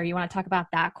Twitter. You want to talk about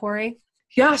that, Corey?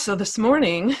 Yeah, so this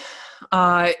morning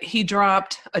he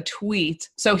dropped a tweet.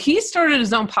 So he started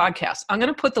his own podcast. I'm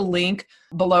going to put the link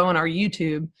below on our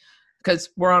YouTube because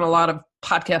we're on a lot of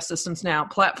podcast systems now,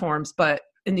 platforms, but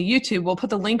in the YouTube, we'll put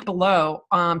the link below.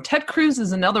 Ted Cruz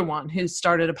is another one who's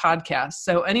started a podcast.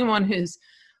 So anyone who's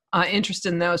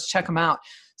interested in those, check them out.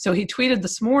 So he tweeted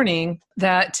this morning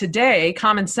that today,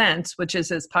 Common Sense, which is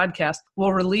his podcast,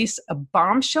 will release a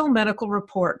bombshell medical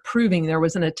report proving there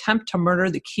was an attempt to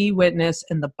murder the key witness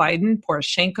in the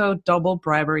Biden-Poroshenko double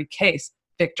bribery case,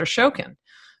 Victor Shokin.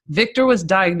 Victor was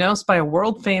diagnosed by a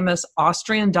world-famous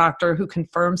Austrian doctor who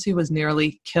confirms he was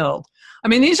nearly killed. I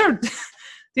mean, these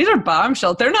are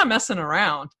bombshells. They're not messing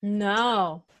around.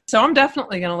 No. So I'm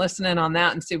definitely going to listen in on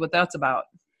that and see what that's about.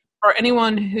 For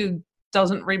anyone who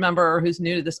doesn't remember or who's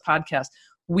new to this podcast,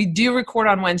 we do record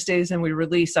on Wednesdays and we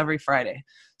release every Friday.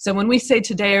 So when we say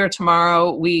today or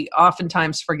tomorrow, we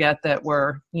oftentimes forget that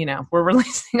we're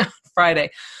releasing on Friday.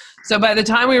 So by the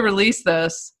time we release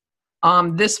this,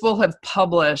 this will have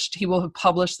published. He will have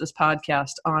published this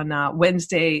podcast on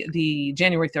Wednesday, the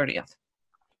January 30th.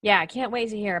 Yeah, I can't wait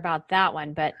to hear about that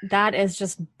one, but that is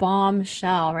just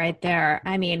bombshell right there.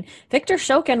 I mean, Victor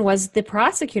Shokin was the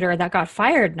prosecutor that got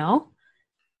fired, no?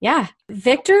 Yeah.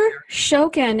 Victor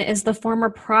Shokin is the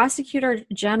former prosecutor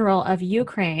general of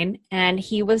Ukraine, and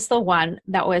he was the one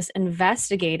that was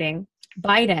investigating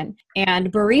Biden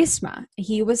and Burisma.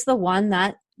 He was the one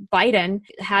that Biden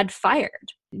had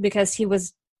fired because he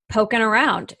was poking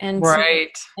around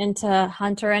into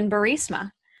Hunter and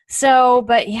Burisma. So,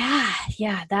 but yeah,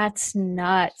 that's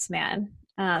nuts, man.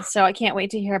 So I can't wait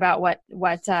to hear about what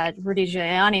Rudy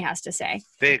Giuliani has to say.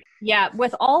 Big. Yeah,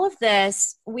 with all of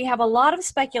this, we have a lot of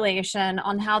speculation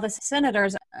on how the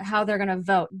senators, how they're going to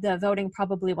vote. The voting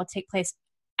probably will take place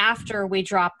after we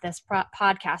drop this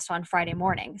podcast on Friday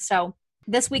morning. So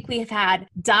this week we've had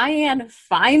Dianne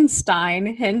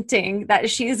Feinstein hinting that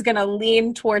she's going to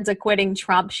lean towards acquitting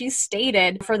Trump. She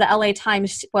stated for the LA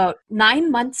Times, quote, 9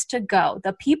 months to go.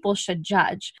 The people should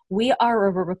judge. We are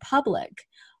a republic.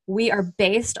 We are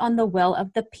based on the will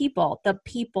of the people. The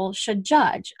people should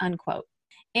judge, unquote.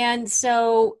 And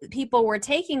so people were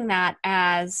taking that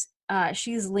as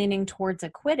she's leaning towards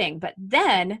acquitting. But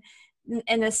then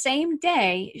in the same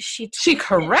day, she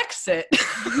corrects it.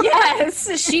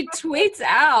 Yes, she tweets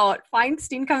out.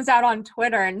 Feinstein comes out on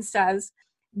Twitter and says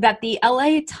that the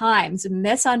LA Times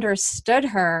misunderstood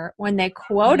her when they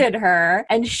quoted her.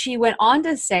 And she went on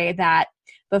to say that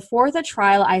before the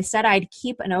trial, I said I'd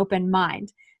keep an open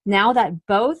mind. Now that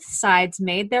both sides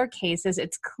made their cases,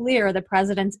 it's clear the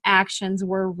president's actions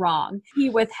were wrong. He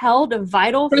withheld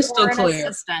vital foreign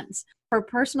assistance for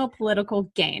personal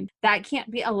political gain. That can't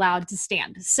be allowed to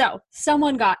stand. So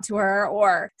someone got to her,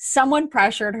 or someone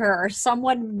pressured her, or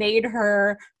someone made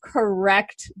her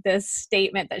correct this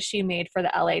statement that she made for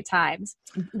the LA Times.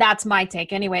 That's my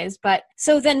take anyways. But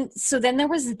so then there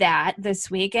was that this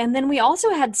week. And then we also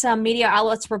had some media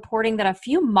outlets reporting that a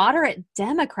few moderate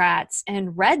Democrats in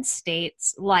red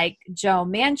states like Joe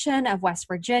Manchin of West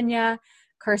Virginia,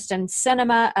 Kirsten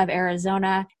Sinema of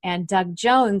Arizona, and Doug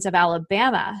Jones of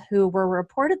Alabama, who were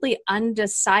reportedly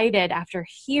undecided after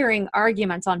hearing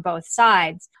arguments on both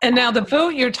sides. And now the vote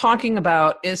you're talking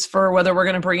about is for whether we're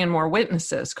going to bring in more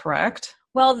witnesses, correct?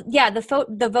 Well, yeah, the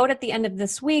vote at the end of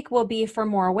this week will be for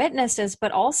more witnesses,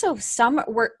 but also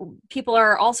people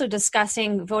are also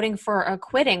discussing voting for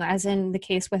acquitting, as in the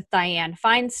case with Dianne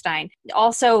Feinstein.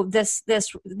 Also,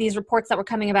 these reports that were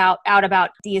coming out about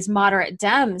these moderate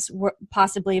Dems were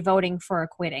possibly voting for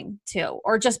acquitting too,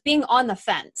 or just being on the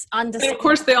fence. Undecided. Of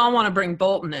course, they all want to bring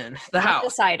Bolton in the House.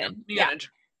 Undecided. Yeah.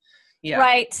 Yeah.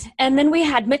 Right. And then we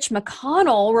had Mitch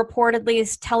McConnell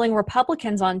reportedly telling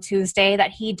Republicans on Tuesday that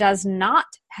he does not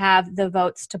have the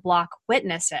votes to block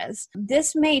witnesses.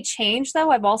 This may change,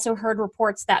 though. I've also heard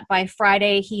reports that by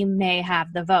Friday he may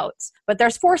have the votes. But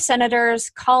there's 4 senators,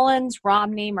 Collins,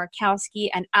 Romney, Murkowski,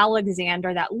 and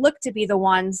Alexander, that look to be the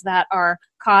ones that are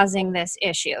causing this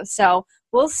issue. So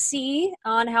we'll see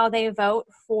on how they vote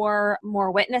for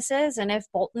more witnesses and if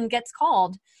Bolton gets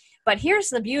called. But here's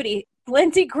the beauty.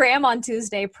 Lindsey Graham on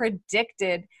Tuesday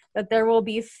predicted that there will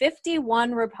be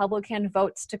 51 Republican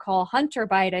votes to call Hunter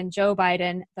Biden, Joe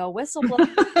Biden, the whistleblower,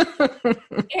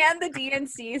 and the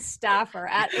DNC staffer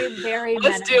at a very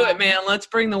Let's do it, man. Let's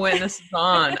bring the witnesses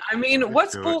on. I mean,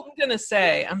 what's Bolton going to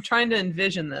say? I'm trying to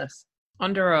envision this.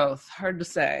 Under oath. Hard to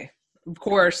say. Of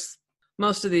course,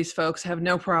 most of these folks have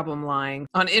no problem lying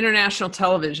on international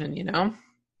television, you know?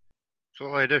 That's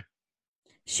all they do.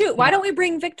 Shoot, why don't we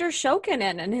bring Victor Shokin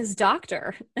in and his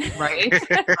doctor? Right?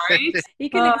 Right? He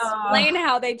can explain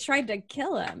how they tried to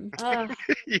kill him.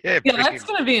 Yeah, that's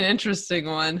going to be an interesting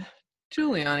one.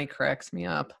 Giuliani cracks me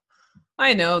up.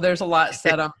 I know there's a lot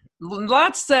said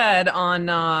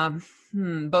on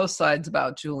both sides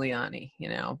about Giuliani, you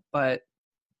know, but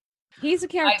he's a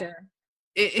character.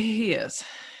 He is.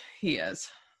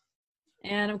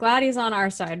 And I'm glad he's on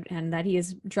our side and that he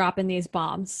is dropping these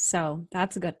bombs. So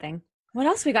that's a good thing. What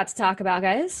else we got to talk about,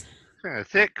 guys?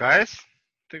 That's it, guys. I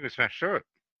think we smashed through it.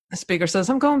 The speaker says,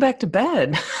 I'm going back to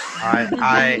bed. I'm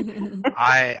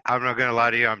not going to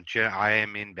lie to you. I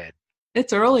am in bed.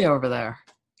 It's early over there.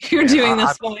 You're doing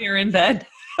this while you're in bed?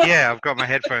 Yeah, I've got my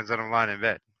headphones on. I'm lying in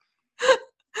bed.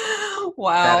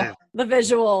 Wow. The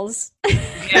visuals.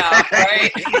 Yeah,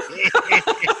 right?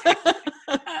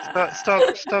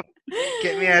 Stop.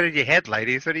 Get me out of your head,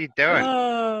 ladies. What are you doing?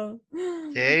 Oh.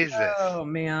 Jesus. Oh,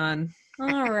 man.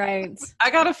 All right.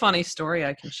 I got a funny story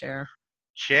I can share.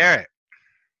 Share it.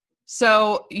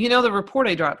 So, you know the report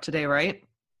I dropped today, right?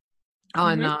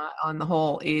 On the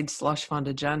whole AIDS slush fund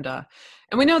agenda.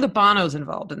 And we know that Bono's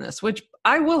involved in this, which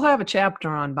I will have a chapter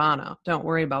on Bono. Don't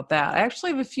worry about that. I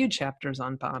actually have a few chapters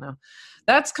on Bono.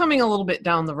 That's coming a little bit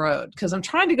down the road because I'm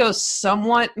trying to go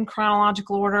somewhat in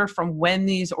chronological order from when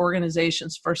these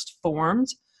organizations first formed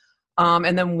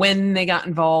and then when they got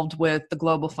involved with the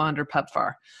Global Fund or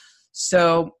PEPFAR.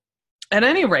 So at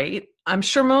any rate, I'm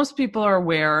sure most people are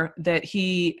aware that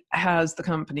he has the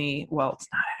company, well, it's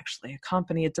not actually a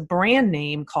company, it's a brand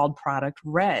name called Product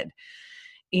Red.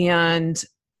 And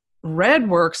Red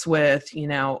works with, you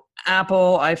know,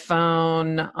 Apple,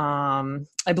 iPhone,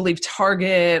 I believe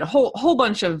Target, a whole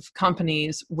bunch of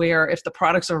companies where if the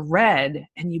products are red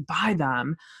and you buy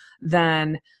them,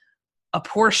 then a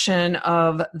portion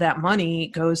of that money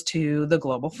goes to the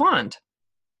Global Fund.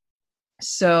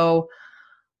 So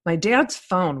my dad's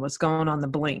phone was going on the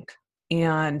blink,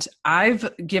 and I've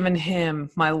given him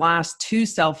my last 2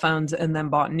 cell phones and then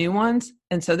bought new ones.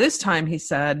 And so this time he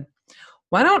said,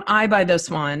 why don't I buy this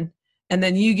one and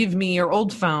then you give me your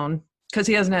old phone, because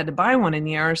he hasn't had to buy one in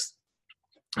years.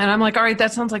 And I'm like, all right,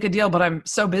 that sounds like a deal, but I'm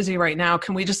so busy right now.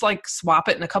 Can we just like swap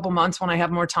it in a couple months when I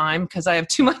have more time? Because I have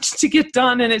too much to get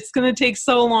done and it's going to take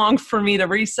so long for me to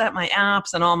reset my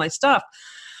apps and all my stuff.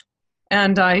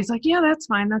 And he's like, yeah, that's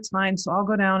fine. So I'll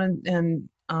go down and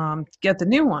get the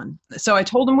new one. So I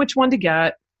told him which one to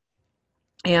get.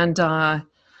 And,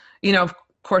 you know, of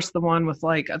course, the one with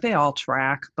like, they all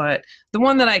track, but the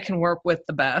one that I can work with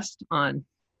the best on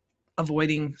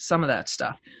avoiding some of that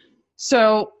stuff.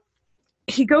 So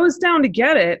he goes down to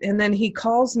get it, and then he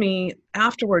calls me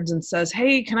afterwards and says,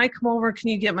 hey, can I come over? Can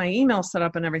you get my email set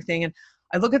up and everything? And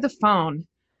I look at the phone,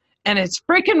 and it's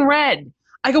freaking red.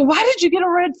 I go, why did you get a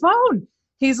red phone?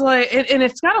 He's like, and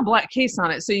it's got a black case on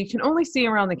it, so you can only see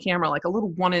around the camera like a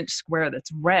little 1-inch square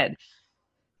that's red.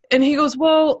 And he goes,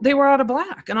 well, they were out of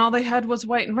black, and all they had was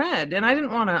white and red, and I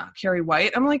didn't want to carry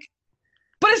white. I'm like,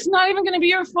 but it's not even going to be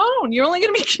your phone. You're only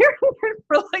going to be carrying it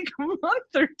for like a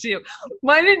month or 2.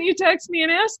 Why didn't you text me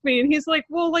and ask me? And he's like,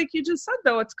 well, like you just said,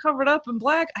 though, it's covered up in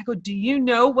black. I go, do you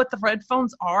know what the red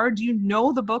phones are? Do you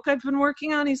know the book I've been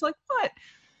working on? He's like, what?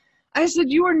 I said,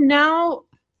 you are now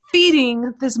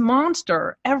feeding this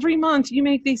monster. Every month you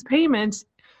make these payments.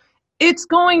 It's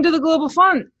going to the Global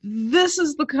Fund. This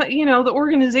is the, the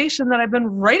organization that I've been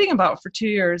writing about for 2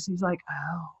 years. He's like,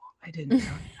 oh, I didn't know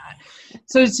that.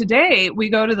 So today we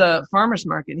go to the farmer's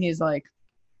market, and he's like,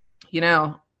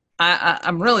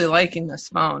 I'm really liking this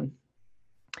phone.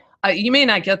 You may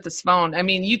not get this phone. I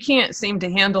mean, you can't seem to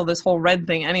handle this whole red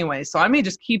thing anyway, so I may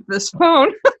just keep this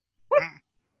phone.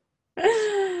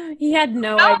 He had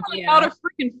no idea. I bought a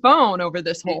freaking phone over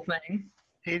this whole thing.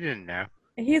 He didn't know.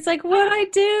 He's like, what'd I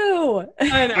do?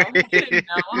 I know. He didn't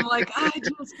know. I'm like, I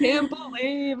just can't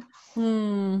believe.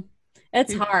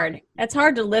 It's hard. It's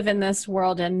hard to live in this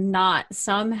world and not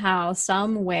somehow,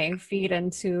 some way feed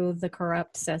into the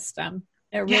corrupt system.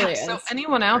 It really is. So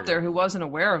anyone out there who wasn't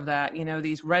aware of that,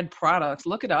 these red products,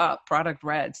 look it up, Product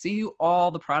Red. See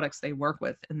all the products they work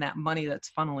with and that money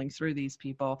that's funneling through these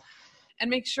people. And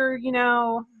make sure,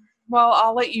 well,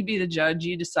 I'll let you be the judge.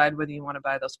 You decide whether you want to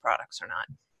buy those products or not.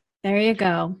 There you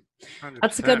go. 100%.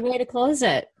 That's a good way to close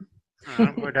it.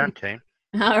 We're done, team.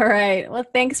 All right. Well,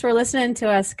 thanks for listening to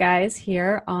us, guys,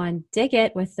 here on Dig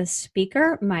It with the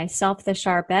speaker, myself, the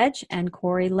Sharp Edge, and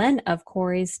Corey Lynn of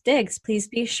Corey's Digs. Please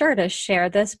be sure to share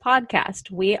this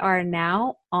podcast. We are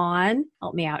now on,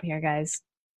 help me out here, guys.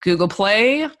 Google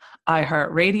Play,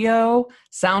 iHeartRadio,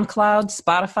 SoundCloud,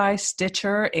 Spotify,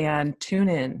 Stitcher, and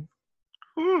TuneIn.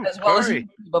 As well as Corey.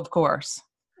 YouTube, of course.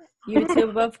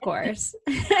 YouTube, of course.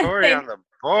 Corey on the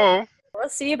ball. We'll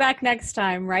see you back next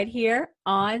time right here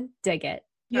on Dig It.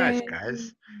 Nice, Yay.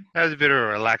 guys. That was a bit of a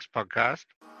relaxed podcast.